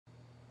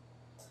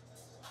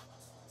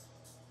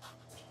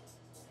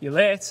You're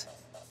late.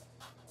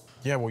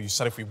 Yeah, well, you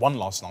said if we won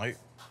last night,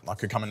 I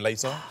could come in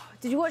later.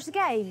 Did you watch the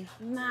game?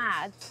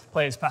 Mad.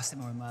 Players past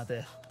him are mad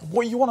there.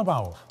 What are you on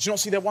about? Did you not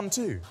see their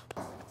 1-2?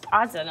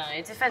 I don't know.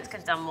 Defence could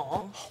have done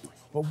more.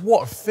 But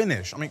what a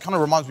finish. I mean, it kind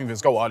of reminds me of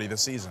his goal early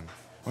this season.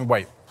 I mean,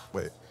 wait.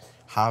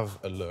 Have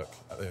a look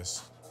at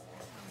this.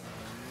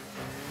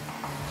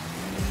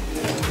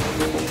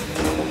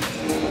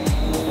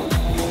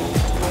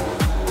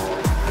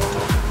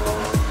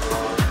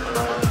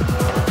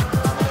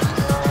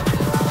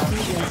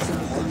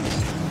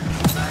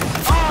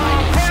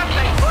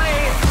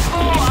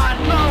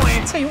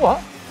 Tell you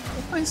what,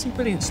 we're playing some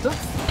brilliant stuff.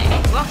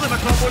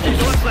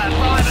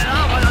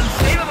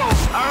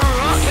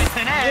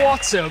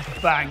 What a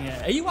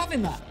banger. Are you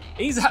having that?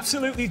 He's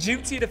absolutely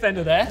duped to your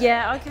defender there.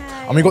 Yeah, okay.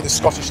 And we got this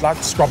Scottish lad,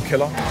 Scrub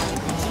Killa.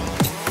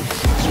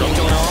 Scrub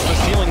Killa off the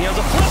ceiling, he has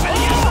a flip, and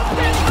he has the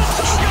pitch,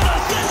 the target of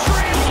the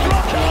century, and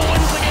Scrub Killa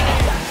wins the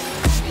game.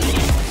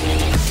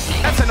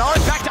 That's an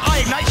arm, back to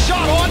Ignite,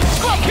 shot on,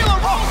 Scrub Killa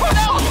rolling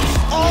out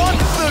on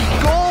the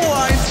goal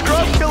line.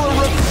 Scrub Killa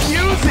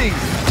refusing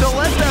to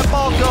let that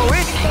ball go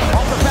in.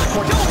 Off the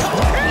backboard,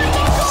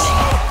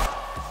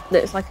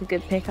 Looks like a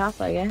good pickup,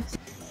 I guess.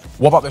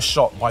 What about this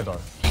shot by ThO?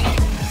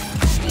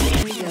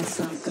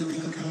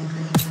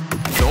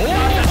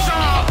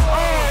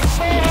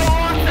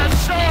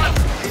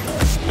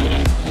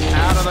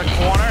 Out of the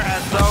corner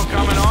as ThO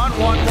coming on,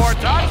 one more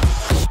touch.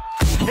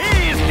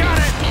 He's got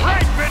it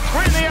right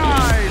between the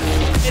eyes.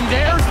 And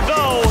there's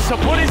ThO to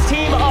put his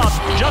team up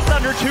just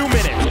under 2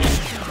 minutes.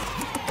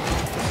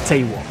 Tell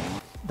you what,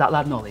 that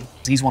lad Noly,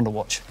 he's one to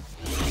watch.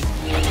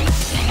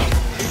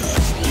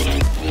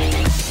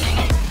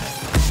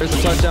 There's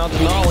a touchdown to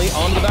Noly,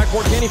 onto the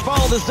backboard, can he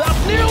follow this up?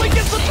 Nearly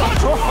gets the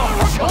touch,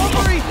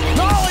 recovery!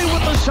 Noly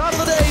with the shot of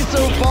the day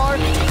so far.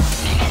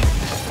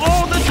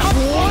 Oh, the top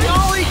one,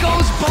 Noly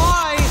goes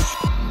by!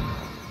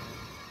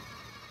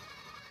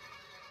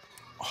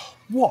 Oh,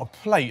 what a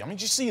play. I mean,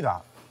 did you see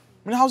that?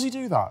 I mean, how does he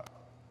do that?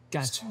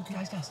 Guys.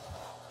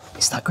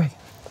 It's that Greg.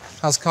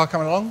 How's the car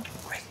coming along?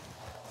 Great.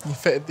 You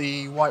fitted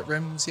the white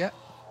rims yet?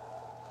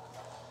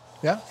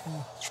 Yeah?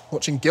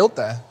 Watching Guild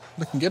there.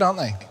 Looking good, aren't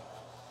they?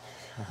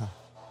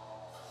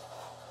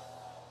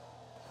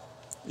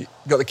 You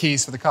got the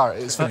keys for the car.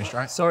 It's finished,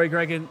 right? Sorry,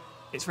 Gregan.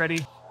 It's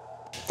ready.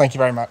 Thank you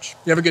very much.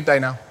 You have a good day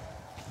now.